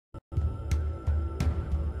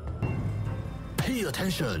Pay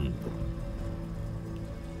attention.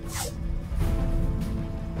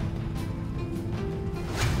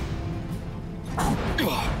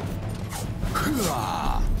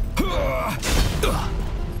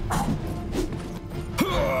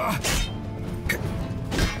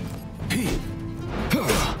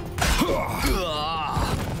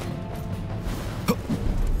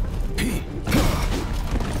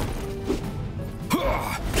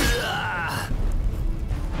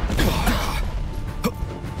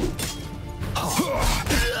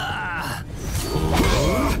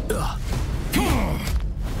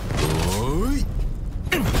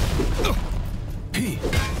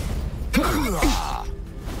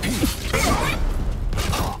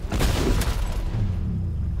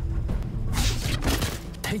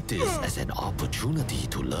 Take this as an opportunity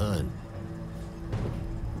to learn.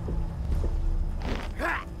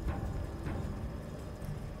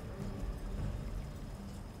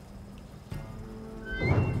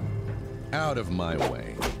 Out of my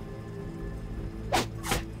way.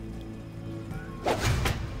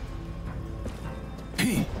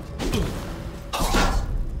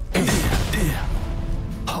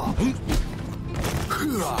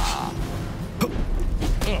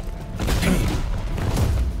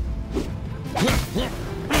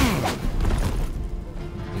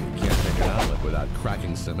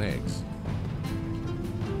 Cracking some eggs.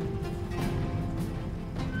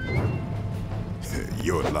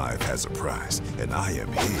 Your life has a price, and I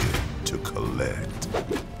am here to collect.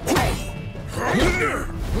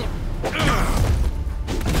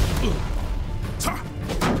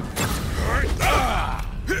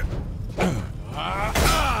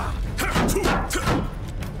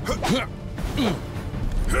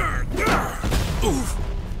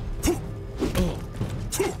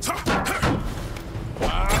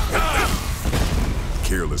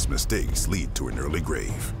 Careless mistakes lead to an early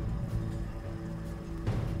grave.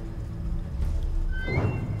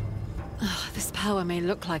 This power may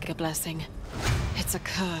look like a blessing. It's a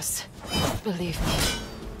curse. Believe me.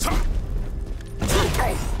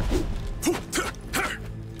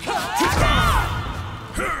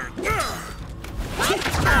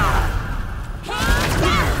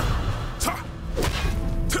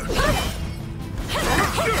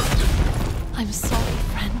 I'm sorry,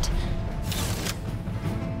 friend.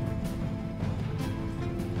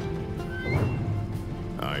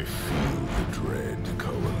 I feel the dread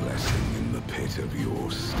coalescing in the pit of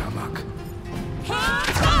your stomach.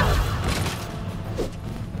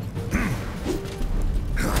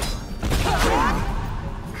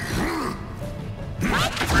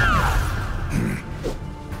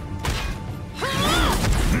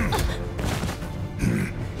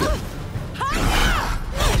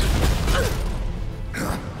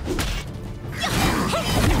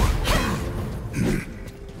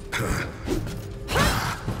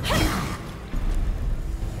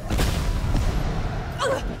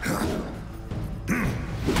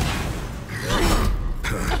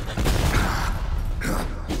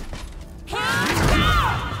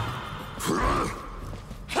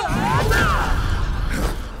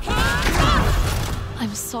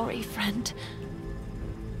 I'm sorry, friend.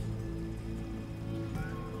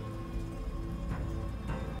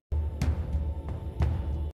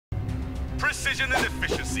 Precision and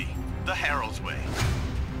efficiency, the Herald's way.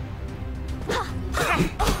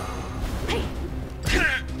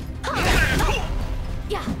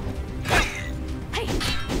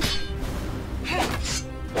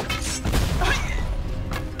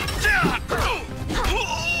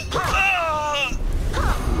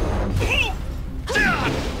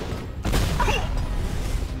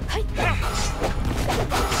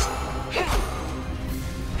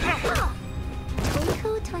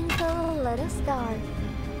 Twinkle, twinkle, little star.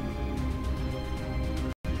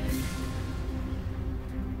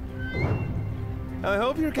 I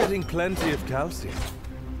hope you're getting plenty of calcium.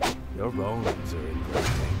 Your bones are in great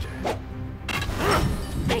danger.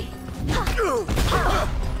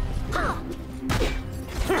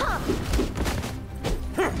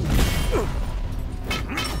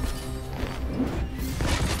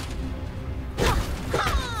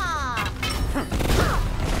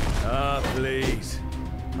 Ah, please.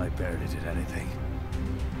 I barely did anything.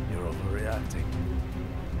 You're overreacting.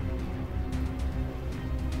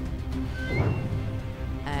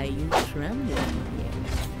 Are you trembling yet?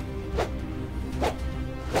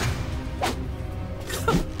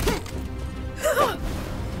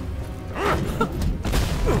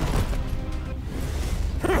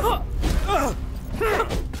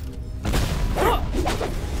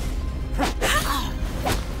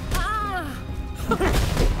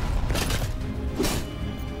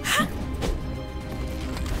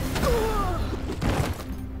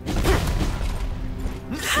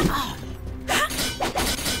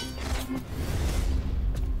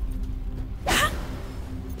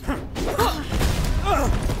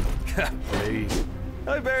 Please.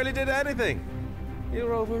 I barely did anything.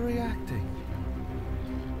 You're overreacting.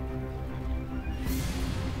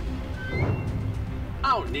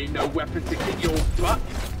 I don't need no weapon to kick your butt.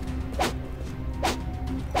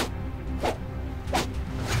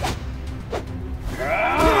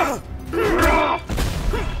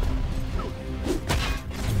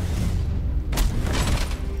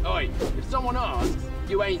 Oi, if someone asks,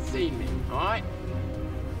 you ain't seen me, alright?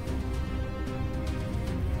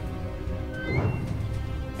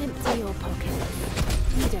 Empty your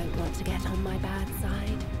pockets. You don't want to get on my bad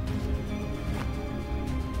side.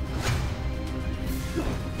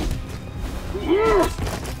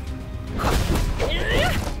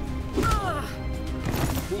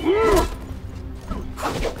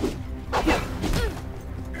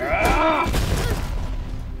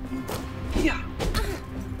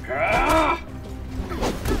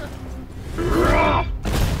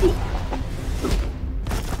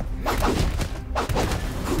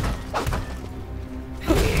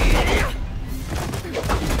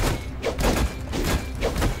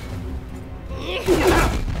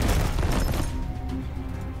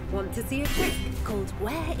 Want to see a trick called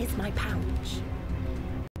Where is my pouch?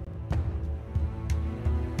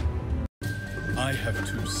 I have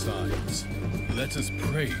two sides. Let us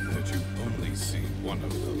pray that you only see one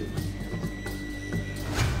of them.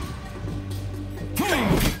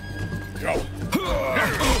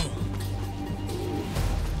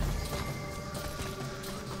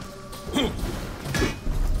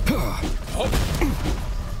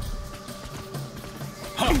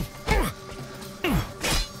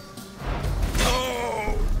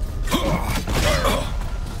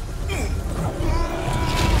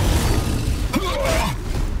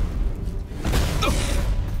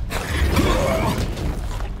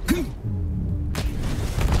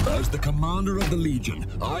 As the commander of the Legion,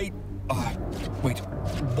 wait,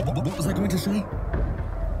 what was I going to say?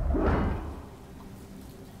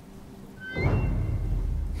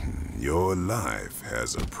 Your life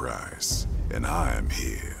has a price, and I am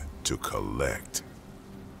here to collect.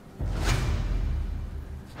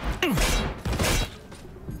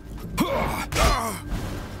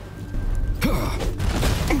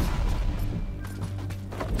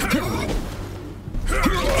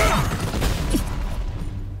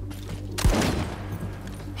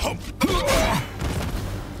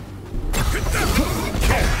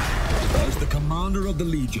 As the commander of the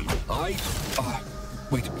Legion,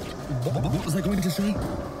 wait, what was I going to say?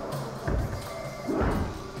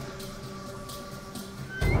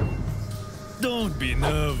 Don't be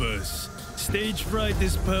nervous. Stage fright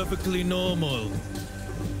is perfectly normal.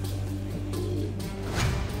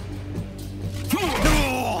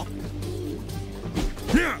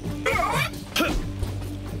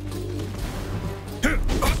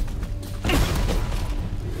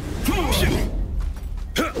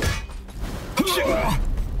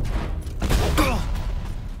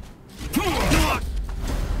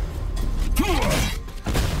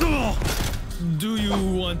 Do you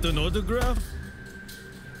want an autograph?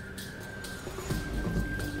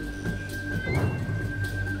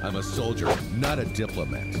 I'm a soldier, not a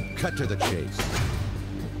diplomat. Cut to the chase.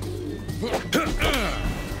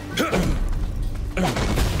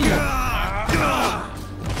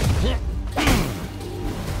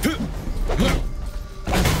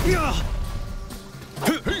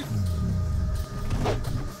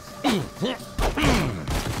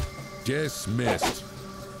 Dismissed.